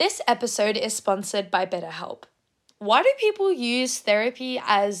This episode is sponsored by BetterHelp. Why do people use therapy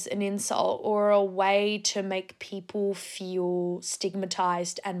as an insult or a way to make people feel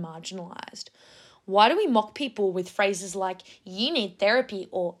stigmatized and marginalized? Why do we mock people with phrases like, you need therapy,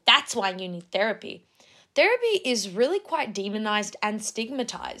 or that's why you need therapy? Therapy is really quite demonized and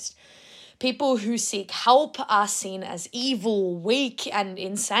stigmatized. People who seek help are seen as evil, weak, and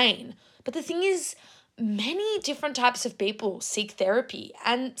insane. But the thing is, many different types of people seek therapy,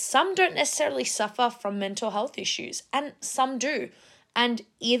 and some don't necessarily suffer from mental health issues, and some do, and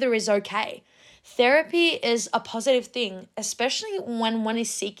either is okay. Therapy is a positive thing, especially when one is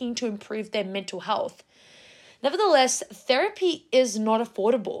seeking to improve their mental health. Nevertheless, therapy is not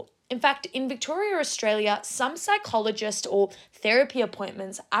affordable. In fact, in Victoria, Australia, some psychologist or therapy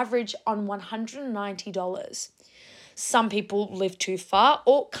appointments average on $190. Some people live too far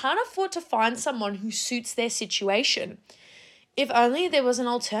or can't afford to find someone who suits their situation. If only there was an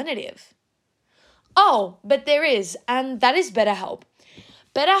alternative. Oh, but there is, and that is BetterHelp.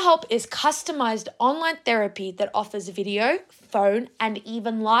 BetterHelp is customized online therapy that offers video, phone, and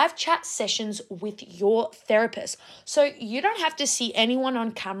even live chat sessions with your therapist. So you don't have to see anyone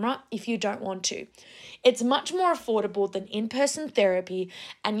on camera if you don't want to. It's much more affordable than in-person therapy,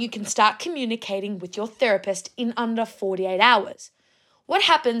 and you can start communicating with your therapist in under 48 hours. What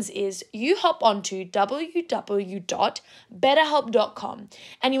happens is you hop onto www.betterhelp.com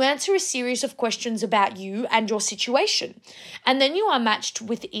and you answer a series of questions about you and your situation. And then you are matched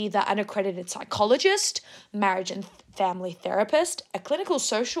with either an accredited psychologist, marriage and family therapist, a clinical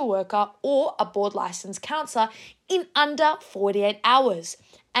social worker, or a board licensed counselor in under 48 hours.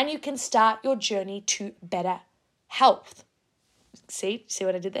 And you can start your journey to better health. See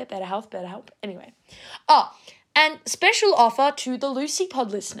what I did there? Better health, better help. Anyway. And special offer to the Lucy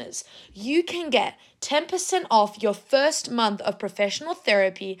Pod listeners. You can get 10% off your first month of professional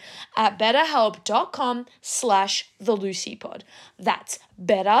therapy at betterhelp.com/thelucypod. That's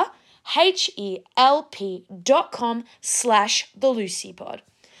better, HELP.com/thelucypod.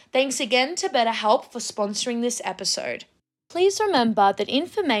 Thanks again to BetterHelp for sponsoring this episode. Please remember that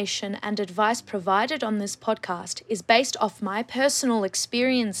information and advice provided on this podcast is based off my personal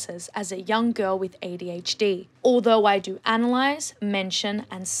experiences as a young girl with ADHD. Although I do analyze, mention,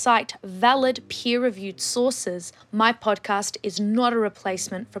 and cite valid peer-reviewed sources, my podcast is not a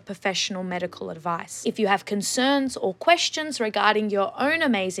replacement for professional medical advice. If you have concerns or questions regarding your own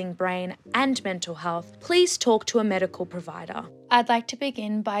amazing brain and mental health, please talk to a medical provider. I'd like to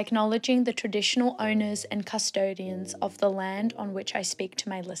begin by acknowledging the traditional owners and custodians of the land on which I speak to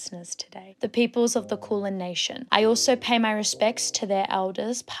my listeners today, the peoples of the Kulin Nation. I also pay my respects to their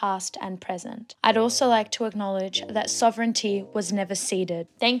elders, past and present. I'd also like to acknowledge that sovereignty was never ceded.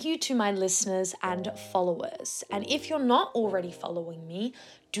 Thank you to my listeners and followers. And if you're not already following me,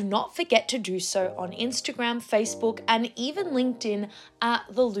 do not forget to do so on Instagram, Facebook, and even LinkedIn at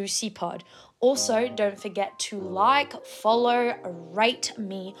The Lucy Pod. Also, don't forget to like, follow, rate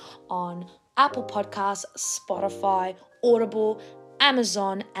me on Apple Podcasts, Spotify, Audible,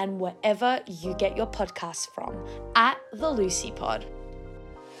 Amazon, and wherever you get your podcasts from at The Lucy Pod.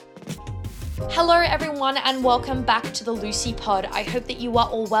 Hello everyone and welcome back to the Lucy Pod. I hope that you are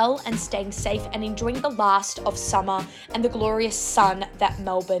all well and staying safe and enjoying the last of summer and the glorious sun that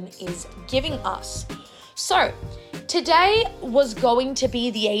Melbourne is giving us. So, today was going to be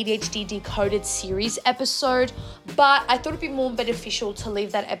the ADHD Decoded series episode, but I thought it'd be more beneficial to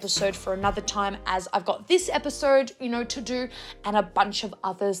leave that episode for another time as I've got this episode, to do and a bunch of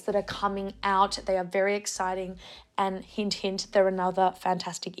others that are coming out. They are very exciting and hint, hint, they're another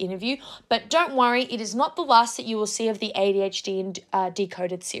fantastic interview. But don't worry, it is not the last that you will see of the ADHD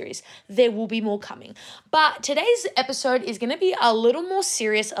Decoded series. There will be more coming. But today's episode is going to be a little more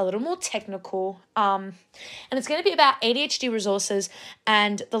serious, a little more technical, and it's going to be about ADHD resources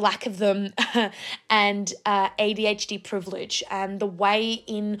and the lack of them and ADHD privilege and the way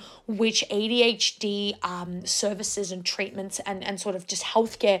in which ADHD services and treatments and sort of just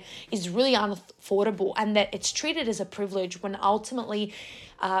healthcare is really unaffordable and that it's treated as a privilege when ultimately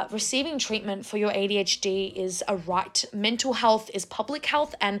receiving treatment for your ADHD is a right. Mental health is public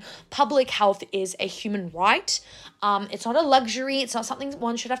health and public health is a human right. It's not a luxury. It's not something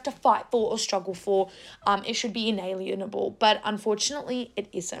one should have to fight for or struggle for. It should be inalienable, but unfortunately it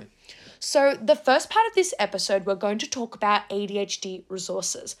isn't. So the first part of this episode, we're going to talk about ADHD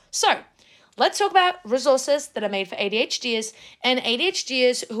resources. So let's talk about resources that are made for ADHDers and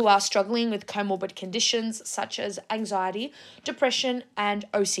ADHDers who are struggling with comorbid conditions such as anxiety, depression, and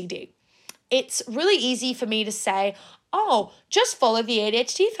OCD. It's really easy for me to say, oh, just follow the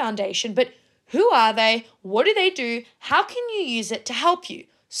ADHD Foundation, but who are they? What do they do? How can you use it to help you?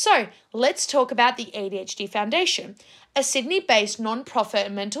 So let's talk about the ADHD Foundation, a Sydney-based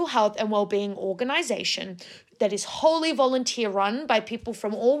non-profit mental health and wellbeing organisation that is wholly volunteer run by people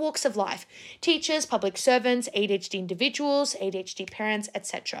from all walks of life: teachers, public servants, ADHD individuals, ADHD parents,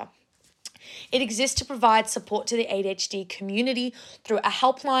 etc. It exists to provide support to the ADHD community through a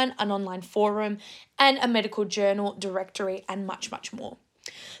helpline, an online forum, and a medical journal directory, and much, much more.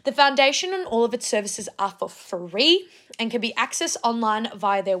 The foundation and all of its services are for free and can be accessed online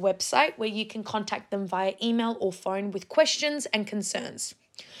via their website, where you can contact them via email or phone with questions and concerns.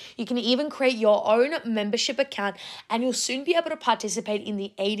 You can even create your own membership account, and you'll soon be able to participate in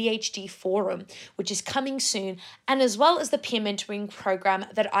the ADHD forum, which is coming soon, and as well as the peer mentoring program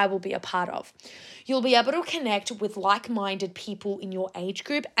that I will be a part of. You'll be able to connect with like-minded people in your age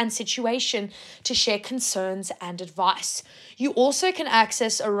group and situation to share concerns and advice. You also can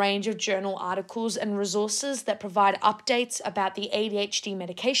access a range of journal articles and resources that provide updates about the ADHD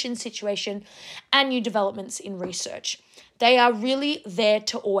medication situation and new developments in research. They are really there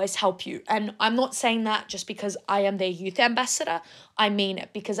to always help you. And I'm not saying that just because I am their youth ambassador. I mean it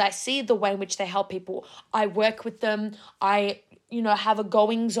because I see the way in which they help people. I work with them. I have a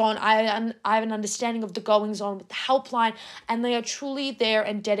goings on. I have an understanding of the goings on with the helpline, and they are truly there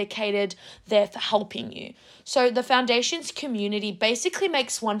and dedicated there for helping you. So the foundation's community basically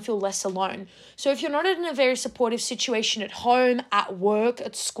makes one feel less alone. So if you're not in a very supportive situation at home, at work,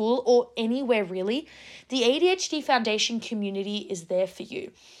 at school, or anywhere really, the ADHD Foundation community is there for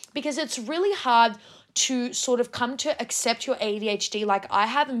you, because it's really hard to sort of come to accept your ADHD like I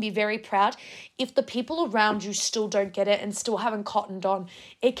have and be very proud if the people around you still don't get it and still haven't cottoned on.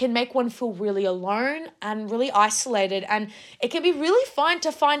 It can make one feel really alone and really isolated, and it can be really hard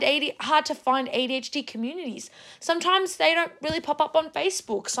to find ADHD communities. Sometimes they don't really pop up on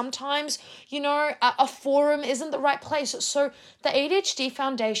Facebook. Sometimes, a forum isn't the right place. So the ADHD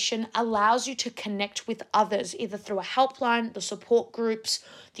Foundation allows you to connect with others, either through a helpline, the support groups,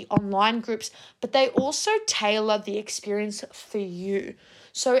 the online groups, but they also tailor the experience for you.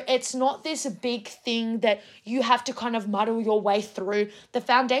 So it's not this big thing that you have to kind of muddle your way through. The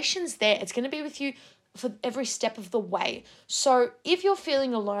foundation's there. It's going to be with you for every step of the way. So if you're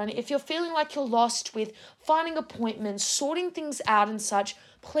feeling alone, if you're feeling like you're lost with finding appointments, sorting things out and such,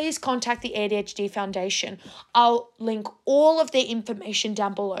 please contact the ADHD Foundation. I'll link all of their information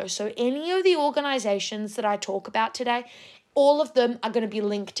down below. So any of the organizations that I talk about today, all of them are going to be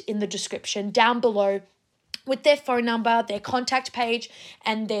linked in the description down below with their phone number, their contact page,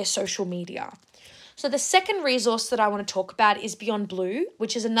 and their social media. So the second resource that I want to talk about is Beyond Blue,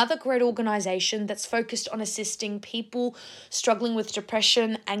 which is another great organization that's focused on assisting people struggling with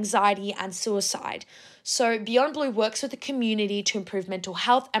depression, anxiety, and suicide. So Beyond Blue works with the community to improve mental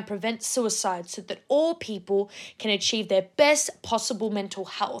health and prevent suicide so that all people can achieve their best possible mental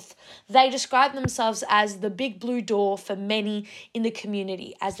health. They describe themselves as the big blue door for many in the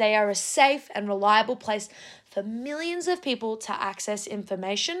community, as they are a safe and reliable place for millions of people to access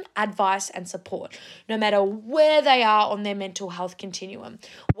information, advice, and support, no matter where they are on their mental health continuum,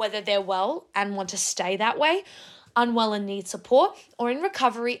 whether they're well and want to stay that way, unwell and need support, or in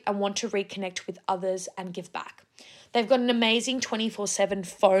recovery and want to reconnect with others and give back. They've got an amazing 24/7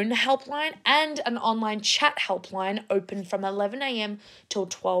 phone helpline and an online chat helpline open from 11 a.m. till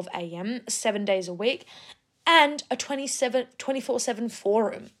 12 a.m., 7 days a week, and a 24/7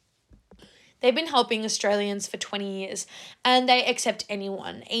 forum. They've been helping Australians for 20 years, and they accept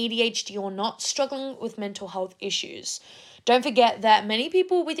anyone, ADHD or not, struggling with mental health issues. Don't forget that many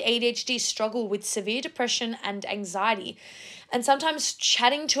people with ADHD struggle with severe depression and anxiety, and sometimes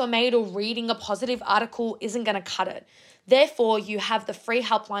chatting to a mate or reading a positive article isn't going to cut it. Therefore, you have the free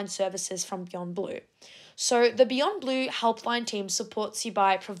helpline services from Beyond Blue. So the Beyond Blue helpline team supports you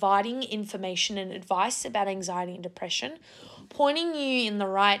by providing information and advice about anxiety and depression, pointing you in the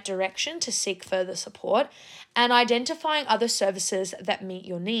right direction to seek further support, and identifying other services that meet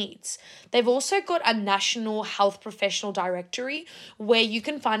your needs. They've also got a national health professional directory where you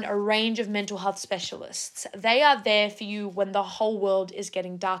can find a range of mental health specialists. They are there for you when the whole world is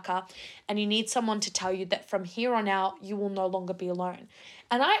getting darker and you need someone to tell you that from here on out, you will no longer be alone.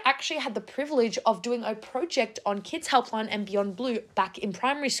 And I actually had the privilege of doing a project on Kids Helpline and Beyond Blue back in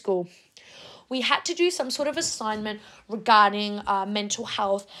primary school. We had to do some sort of assignment regarding mental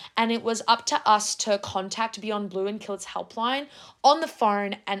health, and it was up to us to contact Beyond Blue and Kids Helpline on the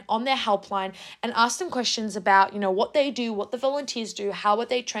phone and on their helpline and ask them questions about, what they do, what the volunteers do, how are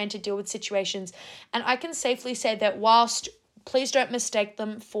they trained to deal with situations. And I can safely say that whilst Please don't mistake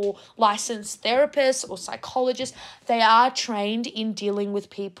them for licensed therapists or psychologists. They are trained in dealing with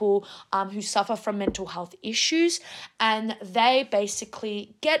people who suffer from mental health issues, and they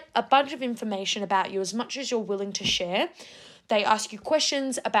basically get a bunch of information about you, as much as you're willing to share. They ask you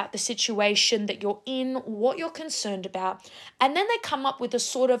questions about the situation that you're in, what you're concerned about, and then they come up with a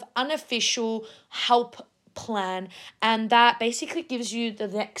sort of unofficial help plan, and that basically gives you the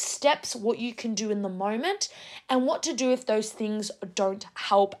next steps, what you can do in the moment, and what to do if those things don't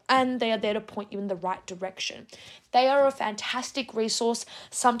help, and they are there to point you in the right direction. They are a fantastic resource.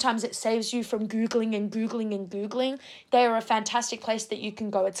 Sometimes it saves you from Googling and Googling and Googling. They are a fantastic place that you can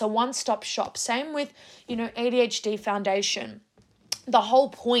go. It's a one-stop shop. Same with, ADHD Foundation. The whole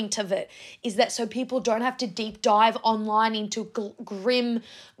point of it is that so people don't have to deep dive online into grim,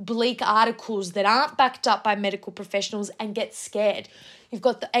 bleak articles that aren't backed up by medical professionals and get scared. You've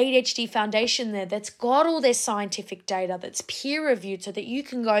got the ADHD Foundation there that's got all their scientific data that's peer-reviewed so that you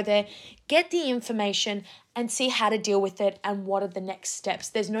can go there, get the information, and see how to deal with it and what are the next steps.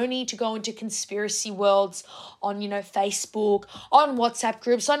 There's no need to go into conspiracy worlds on, Facebook, on WhatsApp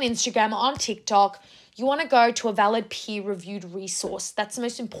groups, on Instagram, on TikTok. You want to go to a valid peer-reviewed resource. That's the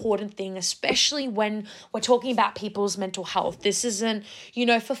most important thing, especially when we're talking about people's mental health. This isn't,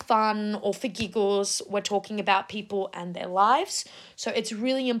 for fun or for giggles. We're talking about people and their lives. So it's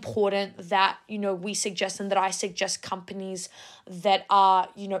really important that, we suggest and that I suggest companies that are,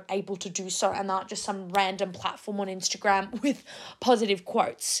 able to do so and not just some random platform on Instagram with positive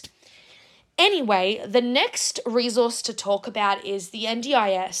quotes. Anyway, the next resource to talk about is the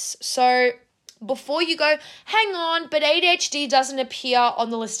NDIS. So before you go, hang on, but ADHD doesn't appear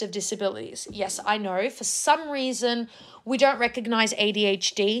on the list of disabilities. Yes, I know. For some reason, we don't recognize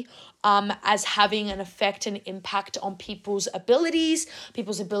ADHD as having an effect and impact on people's abilities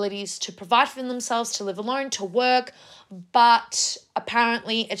to provide for themselves, to live alone, to work. But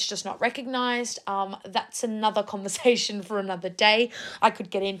apparently it's just not recognized. That's another conversation for another day. I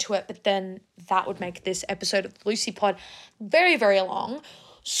could get into it, but then that would make this episode of the Lucy Pod very, very long.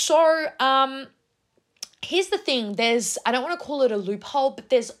 So, here's the thing, I don't want to call it a loophole, but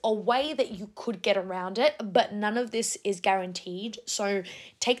there's a way that you could get around it, but none of this is guaranteed. So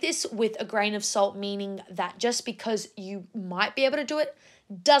take this with a grain of salt, meaning that just because you might be able to do it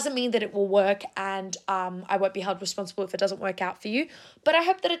doesn't mean that it will work, and I won't be held responsible if it doesn't work out for you, but I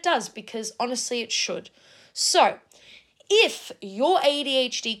hope that it does, because honestly it should. So if your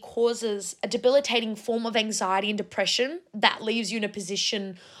ADHD causes a debilitating form of anxiety and depression that leaves you in a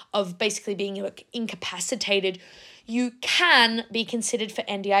position of basically being incapacitated, you can be considered for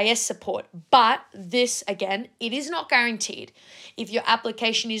NDIS support. But this, again, it is not guaranteed. If your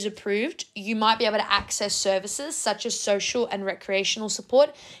application is approved, you might be able to access services such as social and recreational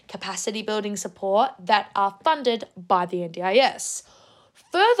support, capacity building support that are funded by the NDIS.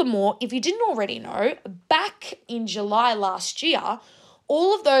 Furthermore, if you didn't already know, back in July last year,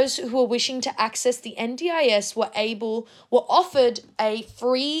 all of those who were wishing to access the NDIS were offered a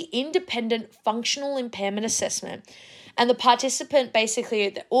free independent functional impairment assessment. And the participant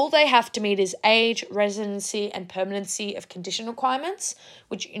basically, all they have to meet is age, residency, and permanency of condition requirements,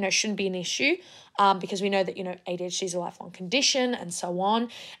 which, shouldn't be an issue because we know that, ADHD is a lifelong condition and so on.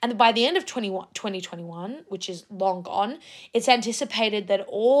 And by the end of 2021, which is long gone, it's anticipated that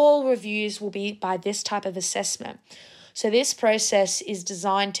all reviews will be by this type of assessment. So this process is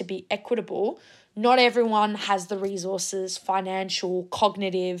designed to be equitable. Not everyone has the resources, financial,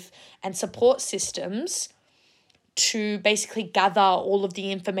 cognitive, and support systems to basically gather all of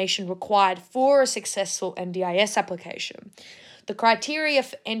the information required for a successful NDIS application. The criteria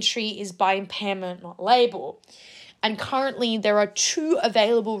for entry is by impairment, not label. And currently there are 2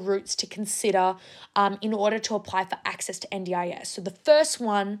 available routes to consider in order to apply for access to NDIS. So the first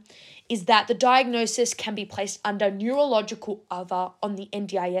one is that the diagnosis can be placed under neurological other on the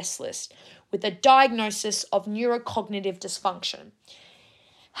NDIS list with a diagnosis of neurocognitive dysfunction.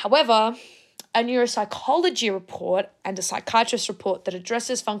 However, a neuropsychology report and a psychiatrist report that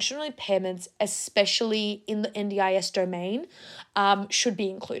addresses functional impairments, especially in the NDIS domain, should be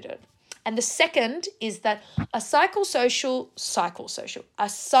included. And the second is that a psychosocial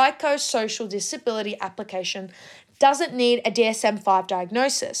disability application doesn't need a DSM-5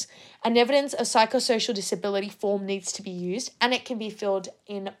 diagnosis. An evidence of psychosocial disability form needs to be used, and it can be filled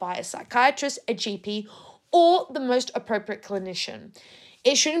in by a psychiatrist, a GP, or the most appropriate clinician.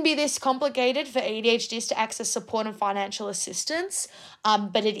 It shouldn't be this complicated for ADHDs to access support and financial assistance,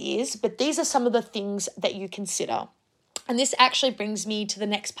 but it is. But these are some of the things that you consider. And this actually brings me to the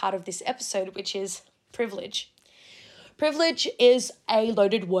next part of this episode, which is privilege. Privilege is a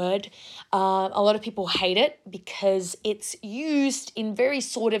loaded word. A lot of people hate it because it's used in very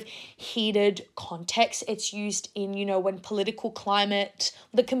sort of heated context. It's used in, when political climate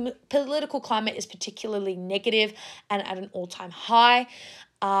is particularly negative and at an all-time high.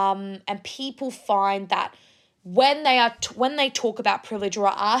 And people find that when they talk about privilege or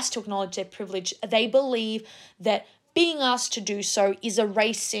are asked to acknowledge their privilege, they believe that being asked to do so is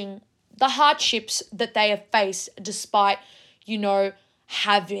erasing the hardships that they have faced despite,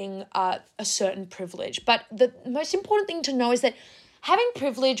 having a certain privilege. But the most important thing to know is that having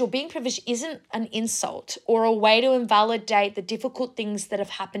privilege or being privileged isn't an insult or a way to invalidate the difficult things that have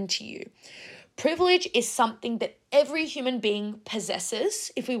happened to you. Privilege is something that every human being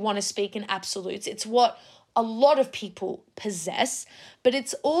possesses, if we want to speak in absolutes. It's what a lot of people possess, but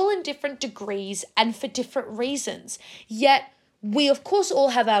it's all in different degrees and for different reasons. Yet, we, of course, all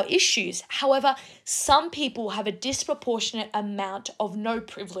have our issues. However, some people have a disproportionate amount of no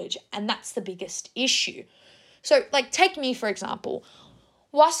privilege, and that's the biggest issue. So, take me, for example.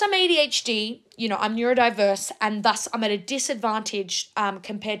 Whilst I'm ADHD, I'm neurodiverse, and thus I'm at a disadvantage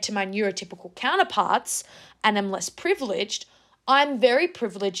compared to my neurotypical counterparts, and I'm less privileged, I'm very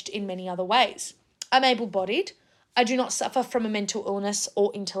privileged in many other ways. I'm able-bodied. I do not suffer from a mental illness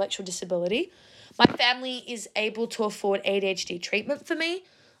or intellectual disability. My family is able to afford ADHD treatment for me.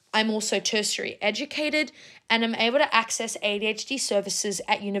 I'm also tertiary educated and I'm able to access ADHD services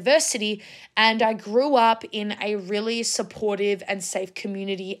at university, and I grew up in a really supportive and safe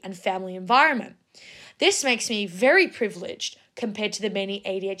community and family environment. This makes me very privileged compared to the many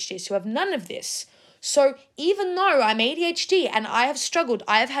ADHDs who have none of this. So even though I'm ADHD and I have struggled,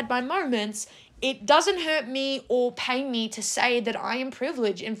 I have had my moments, it doesn't hurt me or pain me to say that I am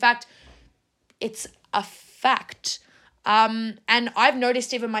privileged. In fact, it's a fact. And I've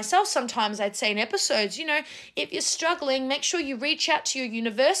noticed even myself sometimes, I'd say in episodes, if you're struggling, make sure you reach out to your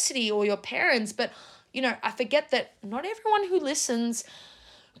university or your parents. But, I forget that not everyone who listens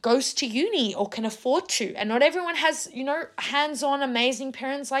goes to uni or can afford to. And not everyone has, hands-on amazing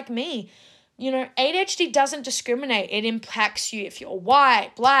parents like me. ADHD doesn't discriminate. It impacts you if you're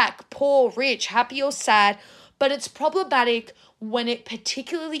white, black, poor, rich, happy or sad. But it's problematic when it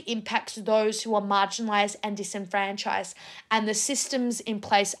particularly impacts those who are marginalized and disenfranchised, and the systems in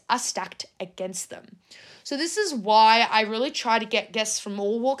place are stacked against them. So this is why I really try to get guests from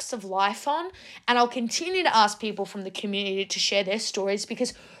all walks of life on, and I'll continue to ask people from the community to share their stories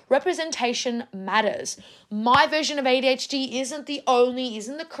because representation matters. My version of ADHD isn't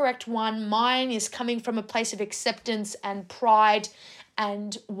the correct one. Mine is coming from a place of acceptance and pride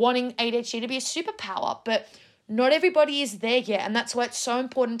and wanting ADHD to be a superpower, but not everybody is there yet, and that's why it's so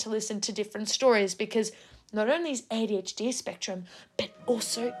important to listen to different stories, because not only is ADHD spectrum, but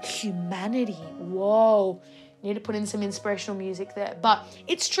also humanity. Whoa, need to put in some inspirational music there, but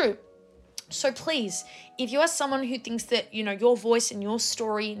it's true. So please, if you are someone who thinks that, your voice and your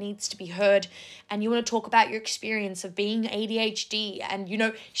story needs to be heard, and you want to talk about your experience of being ADHD and,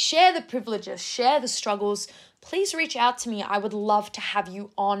 share the privileges, share the struggles, please reach out to me. I would love to have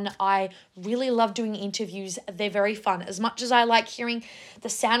you on. I really love doing interviews. They're very fun. As much as I like hearing the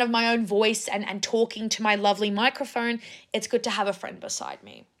sound of my own voice and talking to my lovely microphone, it's good to have a friend beside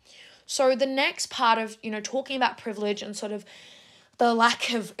me. So the next part of, talking about privilege and sort of the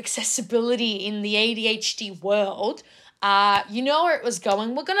lack of accessibility in the ADHD world, you know where it was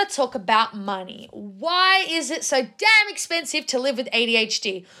going. We're going to talk about money. Why is it so damn expensive to live with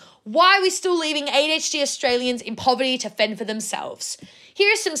ADHD? Why are we still leaving ADHD Australians in poverty to fend for themselves?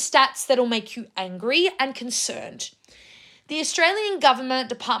 Here are some stats that'll make you angry and concerned. The Australian Government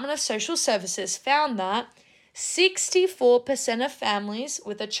Department of Social Services found that 64% of families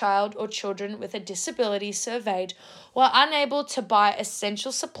with a child or children with a disability surveyed were unable to buy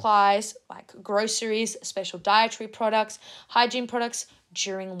essential supplies like groceries, special dietary products, hygiene products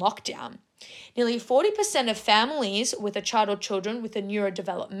during lockdown. Nearly 40% of families with a child or children with a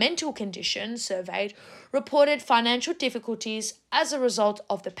neurodevelopmental condition surveyed reported financial difficulties as a result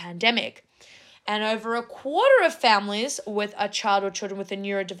of the pandemic. And over a quarter of families with a child or children with a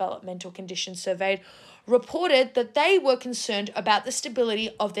neurodevelopmental condition surveyed reported that they were concerned about the stability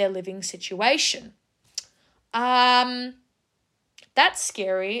of their living situation. That's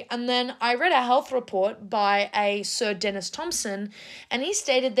scary. And then I read a health report by a Sir Dennis Thompson, and he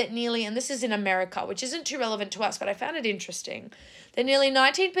stated that and this is in America, which isn't too relevant to us, but I found it interesting, that nearly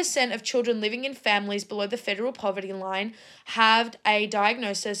 19% of children living in families below the federal poverty line have a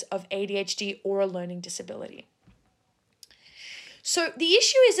diagnosis of ADHD or a learning disability. So the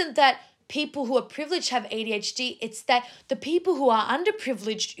issue isn't that people who are privileged have ADHD. It's that the people who are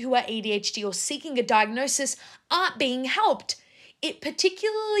underprivileged, who are ADHD or seeking a diagnosis, aren't being helped. It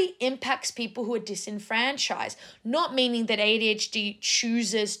particularly impacts people who are disenfranchised, not meaning that ADHD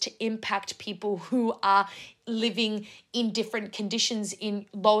chooses to impact people who are living in different conditions, in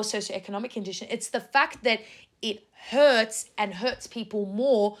lower socioeconomic conditions. It's the fact that it hurts and hurts people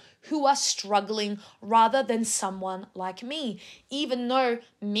more who are struggling rather than someone like me. Even though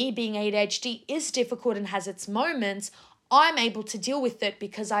me being ADHD is difficult and has its moments, I'm able to deal with it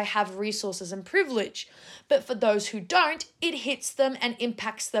because I have resources and privilege. But for those who don't, it hits them and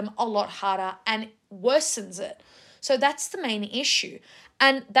impacts them a lot harder and worsens it. So that's the main issue.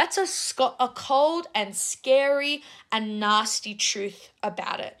 And that's a cold and scary and nasty truth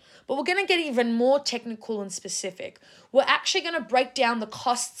about it. But we're going to get even more technical and specific. We're actually going to break down the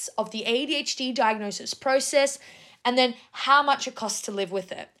costs of the ADHD diagnosis process and then how much it costs to live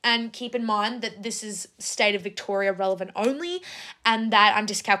with it. And keep in mind that this is state of Victoria relevant only and that I'm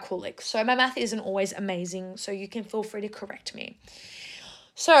dyscalculic. So my math isn't always amazing, so you can feel free to correct me.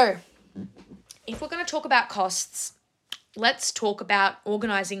 So if we're going to talk about costs, let's talk about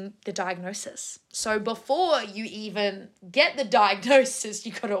organizing the diagnosis. So before you even get the diagnosis,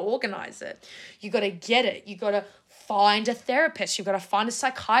 you got to organize it. You got to get it. You got to find a therapist. You've got to find a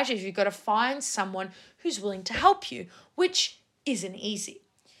psychiatrist. You've got to find someone who's willing to help you, which isn't easy.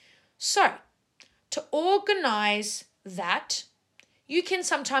 So to organize that, you can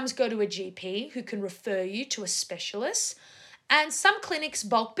sometimes go to a GP who can refer you to a specialist, and some clinics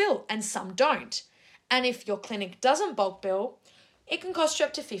bulk bill and some don't. And if your clinic doesn't bulk bill, it can cost you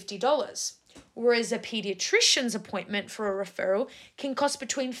up to $50. Whereas a pediatrician's appointment for a referral can cost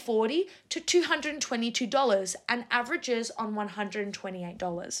between $40 to $222 and averages on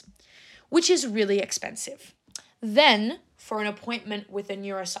 $128, which is really expensive. Then for an appointment with a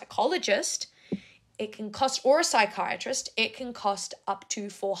neuropsychologist, it can cost, or a psychiatrist, it can cost up to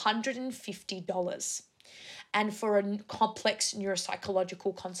 $450. And for a complex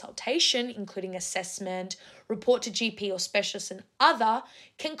neuropsychological consultation, including assessment, report to GP or specialist and other,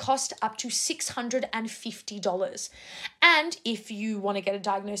 can cost up to $650. And if you want to get a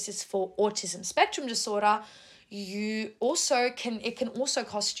diagnosis for autism spectrum disorder, it can also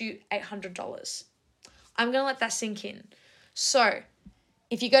cost you $800. I'm going to let that sink in. So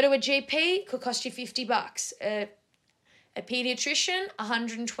if you go to a GP, it could cost you $50. A pediatrician,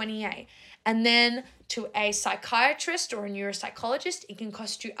 $128. And then to a psychiatrist or a neuropsychologist, it can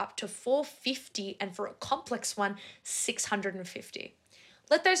cost you up to $450, and for a complex one, $650.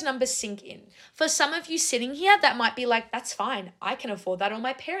 Let those numbers sink in. For some of you sitting here, that might be like, that's fine. I can afford that, or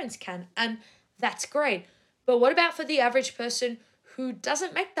my parents can, and that's great. But what about for the average person who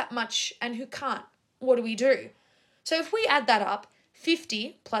doesn't make that much and who can't? What do we do? So if we add that up,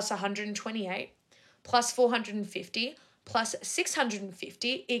 50 plus 128 plus 450 plus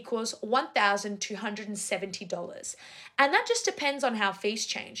 650 equals $1,270. And that just depends on how fees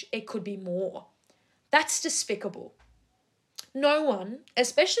change. It could be more. That's despicable. No one,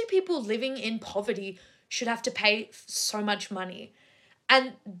 especially people living in poverty, should have to pay so much money.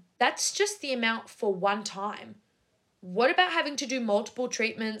 And that's just the amount for one time. What about having to do multiple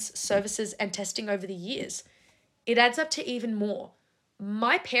treatments, services, and testing over the years? It adds up to even more.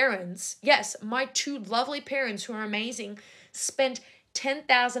 My parents, yes, my two lovely parents who are amazing, spent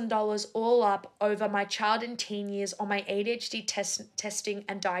 $10,000 all up over my child and teen years on my ADHD testing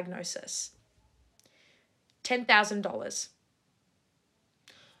and diagnosis. $10,000.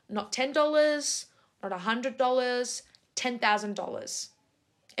 Not $10, not $100, $10,000.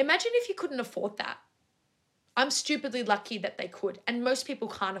 Imagine if you couldn't afford that. I'm stupidly lucky that they could, and most people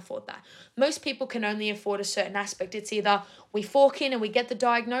can't afford that. Most people can only afford a certain aspect. It's either we fork in and we get the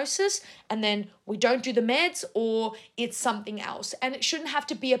diagnosis and then we don't do the meds, or it's something else. And it shouldn't have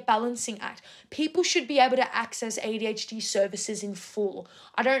to be a balancing act. People should be able to access ADHD services in full.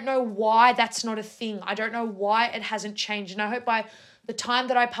 I don't know why that's not a thing. I don't know why it hasn't changed. And I hope by the time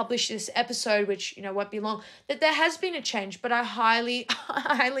that I publish this episode, which, won't be long, that there has been a change, but I highly,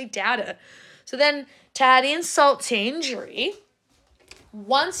 highly doubt it. So then, to add insult to injury,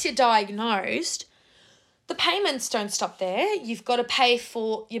 once you're diagnosed, the payments don't stop there. You've got to pay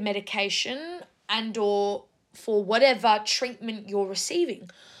for your medication and or for whatever treatment you're receiving.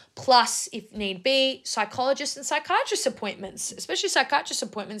 Plus, if need be, psychologist and psychiatrist appointments, especially psychiatrist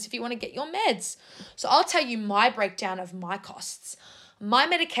appointments if you want to get your meds. So I'll tell you my breakdown of my costs. My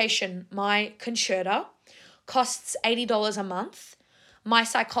medication, my Concerta, costs $80 a month. My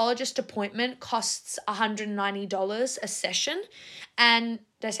psychologist appointment costs $190 a session. And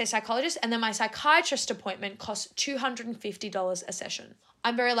did I say psychologist? And then my psychiatrist appointment costs $250 a session.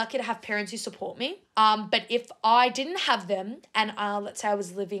 I'm very lucky to have parents who support me. But if I didn't have them and let's say I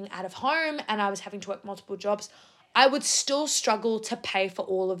was living out of home and I was having to work multiple jobs, I would still struggle to pay for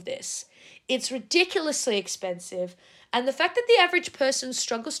all of this. It's ridiculously expensive. And the fact that the average person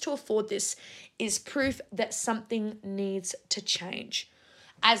struggles to afford this is proof that something needs to change.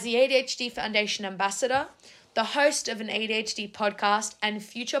 As the ADHD Foundation ambassador, the host of an ADHD podcast, and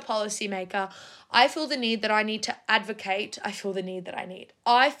future policymaker, I feel the need that I need to advocate. I feel that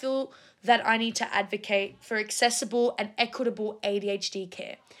I need to advocate for accessible and equitable ADHD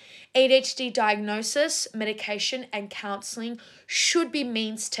care. ADHD diagnosis, medication, and counseling should be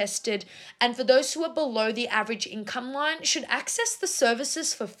means tested, and for those who are below the average income line should access the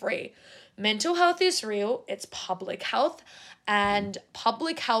services for free. Mental health is real, it's public health, and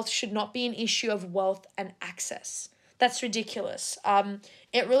public health should not be an issue of wealth and access. That's ridiculous.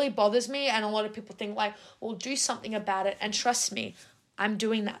 It really bothers me, and a lot of people think well, do something about it, and trust me, I'm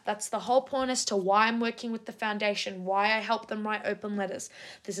doing that. That's the whole point as to why I'm working with the foundation, why I help them write open letters.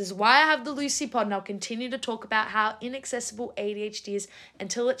 This is why I have the Lucy Pod, and I'll continue to talk about how inaccessible ADHD is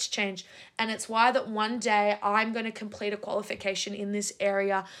until it's changed. And it's why that one day I'm going to complete a qualification in this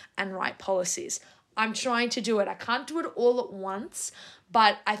area and write policies. I'm trying to do it. I can't do it all at once,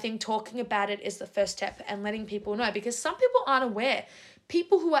 but I think talking about it is the first step and letting people know, because some people aren't aware.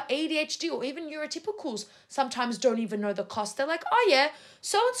 People who are ADHD or even neurotypicals sometimes don't even know the cost. They're like, oh yeah,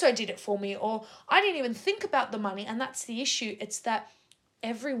 so-and-so did it for me, or I didn't even think about the money. And that's the issue. It's that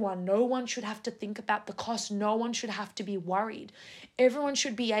no one should have to think about the cost. No one should have to be worried. Everyone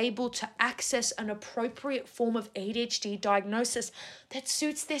should be able to access an appropriate form of ADHD diagnosis that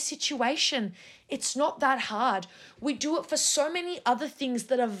suits their situation. It's not that hard. We do it for so many other things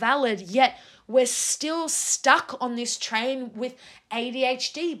that are valid, yet we're still stuck on this train with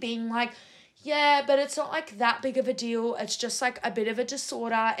ADHD being like, yeah, but it's not like that big of a deal. It's just like a bit of a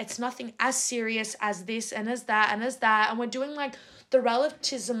disorder. It's nothing as serious as this and as that and as that. And we're doing like the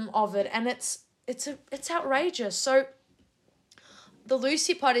relativism of it, and it's outrageous. So the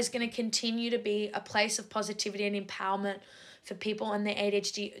Lucy Pod is going to continue to be a place of positivity and empowerment for people on their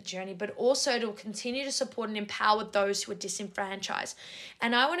ADHD journey, but also to continue to support and empower those who are disenfranchised.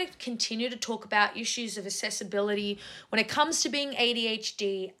 And I want to continue to talk about issues of accessibility when it comes to being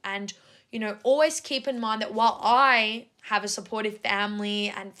ADHD, and always keep in mind that while I have a supportive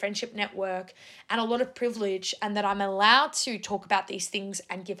family and friendship network and a lot of privilege, and that I'm allowed to talk about these things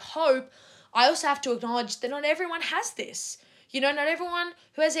and give hope, I also have to acknowledge that not everyone has this. Not everyone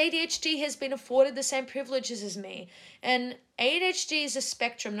who has ADHD has been afforded the same privileges as me. And ADHD is a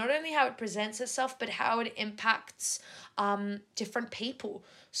spectrum, not only how it presents itself, but how it impacts different people.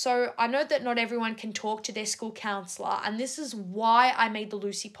 So I know that not everyone can talk to their school counselor, and this is why I made the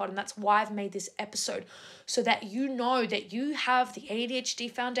Lucy Pod, and that's why I've made this episode, so that you know that you have the ADHD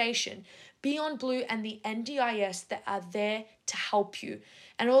Foundation, Beyond Blue, and the NDIS that are there to help you.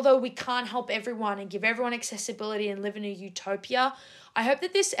 And although we can't help everyone and give everyone accessibility and live in a utopia, I hope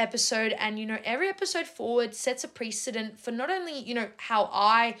that this episode and, every episode forward sets a precedent for not only, how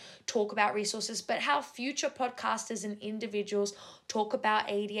I talk about resources, but how future podcasters and individuals talk about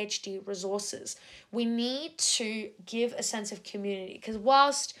ADHD resources. We need to give a sense of community, because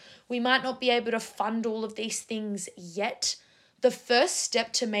whilst we might not be able to fund all of these things yet, the first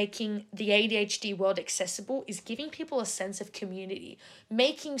step to making the ADHD world accessible is giving people a sense of community,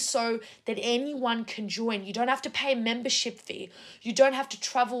 making so that anyone can join. You don't have to pay a membership fee. You don't have to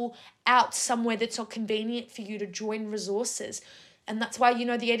travel out somewhere that's not convenient for you to join resources. And that's why, the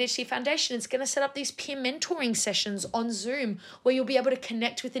ADHD Foundation is going to set up these peer mentoring sessions on Zoom where you'll be able to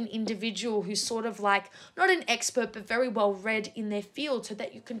connect with an individual who's sort of like, not an expert, but very well read in their field, so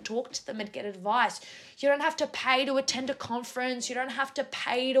that you can talk to them and get advice. You don't have to pay to attend a conference. You don't have to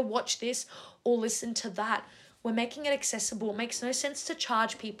pay to watch this or listen to that. We're making it accessible. It makes no sense to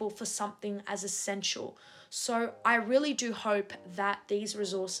charge people for something as essential. So I really do hope that these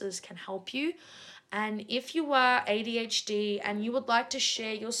resources can help you. And if you are ADHD and you would like to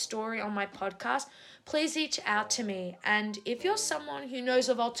share your story on my podcast, please reach out to me. And if you're someone who knows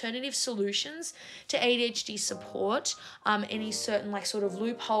of alternative solutions to ADHD support, any certain sort of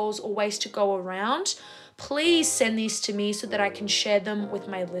loopholes or ways to go around, please send these to me so that I can share them with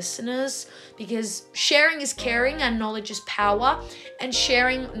my listeners, because sharing is caring and knowledge is power, and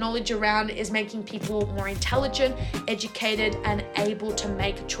sharing knowledge around is making people more intelligent, educated, and able to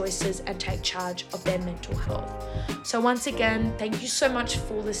make choices and take charge of their mental health. So once again, thank you so much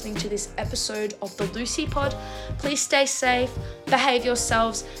for listening to this episode of the Lucy Pod. Please stay safe, behave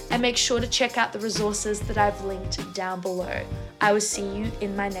yourselves, and make sure to check out the resources that I've linked down below. I will see you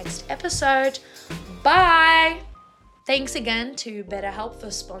in my next episode. Bye! Thanks again to BetterHelp for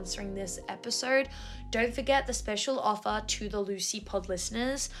sponsoring this episode. Don't forget the special offer to the Lucy Pod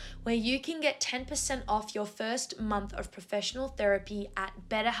listeners, where you can get 10% off your first month of professional therapy at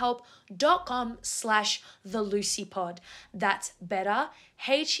betterhelp.com/thelucypod. That's better,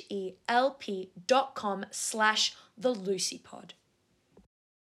 HELP.com/thelucypod.